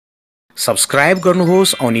Subscribe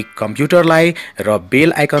गर्नुहोस् ओनिक कम्प्युटरलाई र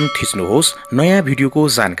बेल आइकन थिच्नुहोस् नयाँ भिडियोको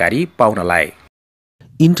जानकारी पाउनलाई।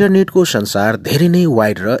 इन्टरनेटको संसार धेरै नै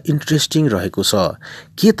वाइड र इन्ट्रेस्टिङ रहेको छ।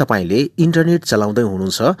 के तपाईले इन्टरनेट चलाउँदै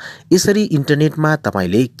हुनुहुन्छ? यसरी इन्टरनेटमा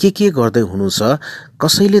तपाईले के गर्दै हुनुहुन्छ?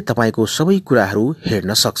 कसैले तपाईको सबै कुराहरू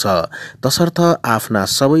हेर्न सक्छ। तसर्थ आफ्ना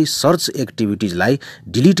सबै सर्च एक्टिभिटिजलाई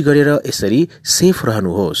डिलिट गरेर यसरी सेफ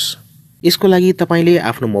रहनुहोस्। यसको लागि तपाईले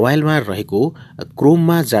आफ्नो मोबाइलमा रहेको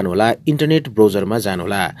क्रोममा जानुहोला, इन्टरनेट ब्राउजरमा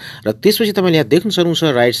जानुहोला र त्यसपछि तपाईले यहाँ देख्न सक्नुहुन्छ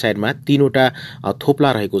राइट साइडमा तीनवटा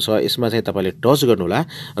थोप्ला रहेको छ। यसमा चाहिँ तपाईले टच गर्नुहोला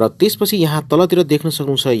र त्यसपछि यहाँ तलतिर देख्न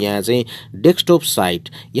सक्नुहुन्छ यहाँ चाहिँ डेस्कटप साइट।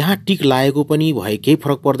 यहाँ टिक लागेको पनि भए केही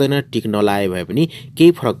फरक पर्दैन, टिक नलागे भए पनि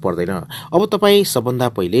केही फरक पर्दैन। अब तपाई सबभन्दा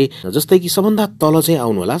पहिले जस्तै कि सबभन्दा तल चाहिँ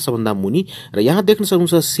आउनुहोला, सबभन्दा मुनि र यहाँ देख्न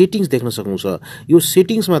सक्नुहुन्छ सेटिंग्स देख्न सक्नुहुन्छ। यो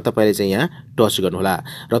सेटिंग्समा तपाईले चाहिँ यहाँ टच गर्नुहोला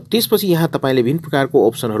र त्यसपछि यहाँ तपाईले विभिन्न प्रकारको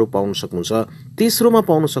अप्सनहरू पाउन सक्नुहुन्छ। तेस्रोमा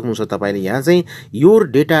पाउन सक्नुहुन्छ तपाईले यहाँ चाहिँ योर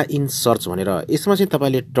डेटा इन सर्च भनेर, यसमा चाहिँ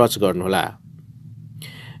तपाईले टच गर्नुहोला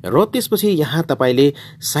र त्यसपछि यहाँ तपाईले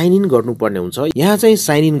साइन इन गर्नुपर्ने हुन्छ। यहाँ चाहिँ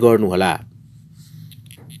साइन इन गर्नुहोला।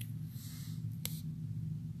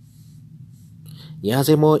 यहाँ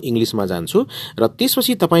चाहिँ म इंग्लिशमा जान्छु र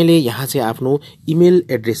त्यसपछि तपाईले यहाँ चाहिँ आफ्नो इमेल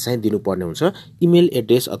एड्रेस चाहिँ दिनुपर्ने हुन्छ। इमेल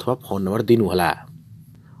एड्रेस अथवा फोन नम्बर दिनुहोला।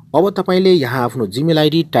 अब तपाईले यहाँ आफ्नो जीमेल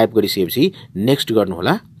आईडी टाइप गरिसकेपछि नेक्स्ट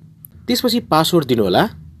गर्नुहोला। त्यसपछि पासवर्ड दिनुहोला।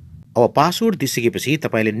 अब पासवर्ड दिइसकेपछि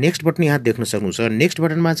तपाईले नेक्स्ट बटन यहाँ देख्न सक्नुहुन्छ। नेक्स्ट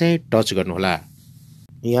बटनमा चाहिँ टच गर्नुहोला।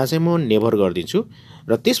 यहाँ चाहिँ म नेभर गरिदिन्छु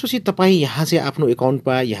र त्यसपछि तपाई यहाँ चाहिँ आफ्नो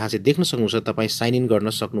एकाउन्टमा यहाँ चाहिँ देख्न सक्नुहुन्छ तपाई साइन इन गर्न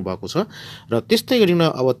सक्नु भएको छ र त्यस्तै गरिन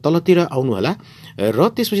अब तलतिर आउनु होला र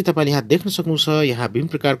त्यसपछि तपाईले यहाँ देख्न सक्नुहुन्छ यहाँ विभिन्न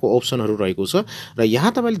प्रकारको अप्सनहरू रहेको छ र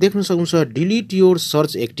यहाँ तपाईले देख्न सक्नुहुन्छ डिलिट योर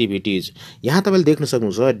सर्च एक्टिभिटिज। यहाँ तपाईले देख्न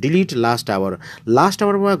सक्नुहुन्छ डिलिट लास्ट आवर। लास्ट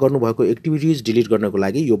आवरमा गर्नुभएको एक्टिभिटिज डिलिट गर्नको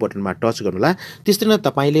लागि यो बटनमा टच गर्नुहोला। त्यस्तै नै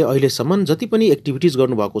तपाईले अहिलेसम्म जति पनि एक्टिभिटिज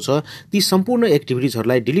गर्नुभएको छ ती सम्पूर्ण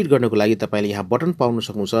एक्टिभिटिजहरूलाई डिलिट गर्नको लागि तपाईले यहाँ बटन पाउन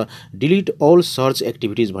सक्नुहुन्छ डिलिट अल सर्च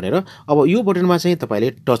एक्टिभिटिज भनेर। अब यो बटनमा चाहिँ तपाईले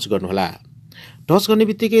टच गर्नुहोला। टच गर्ने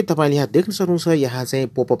बित्तिकै तपाईले यहाँ देख्न सक्नुहुन्छ यहाँ चाहिँ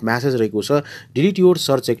पपअप म्यासेज रहेको छ डिलिट योर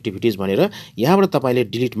सर्च एक्टिभिटिज भनेर। यहाँबाट तपाईले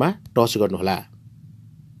डिलिटमा टच गर्नुहोला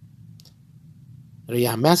र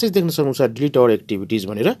यहाँ म्यासेज देख्न सक्नुहुन्छ डिलिट अवर एक्टिभिटिज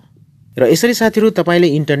भनेर। र यसरी साथीहरु तपाईले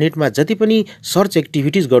इन्टरनेटमा जति पनि सर्च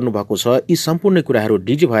एक्टिभिटिज गर्नुभएको छ यी सम्पूर्ण कुराहरू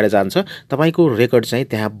डिलिट भएर जान्छ। तपाईको रेकर्ड चाहिँ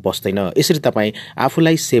त्यहाँ बस्दैन। यसरी तपाई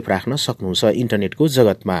आफूलाई सेफ राख्न सक्नुहुन्छ इन्टरनेटको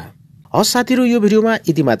जगतमा। हस् साथीहरु, यो भिडियोमा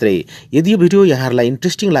यति मात्रै। यदि यो भिडियो यहाँहरुलाई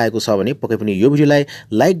इन्ट्रेस्टिङ लागेको छ भने पक्कै पनि यो भिडियोलाई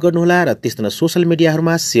लाइक गर्नुहोला र त्यस्तै न सोशल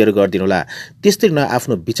मिडियाहरुमा शेयर गरिदिनुहोला। त्यस्तै न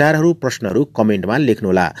आफ्नो विचारहरू प्रश्नहरू कमेन्टमा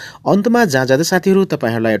लेख्नुहोला। अन्तमा जाँदा साथीहरु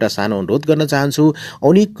तपाईहरुलाई एउटा सानो अनुरोध गर्न चाहन्छु,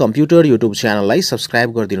 ओनिक कम्प्युटर युट्युब च्यानललाई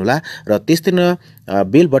सब्स्क्राइब गरिदिनुहोला र त्यस्तै न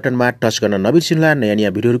बेल बटनमा टच गर्न नबिर्सिनुहोला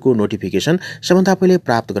नयाँ भिडियोहरुको नोटिफिकेसन सबभन्दा पहिले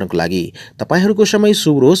प्राप्त गर्नको लागि। तपाईहरुको समय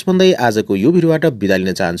शुभ रहोस् भन्दै आजको यो भिडियोबाट बिदा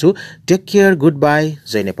लिन चाहन्छु। Take care, good by,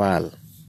 Jay Nepal.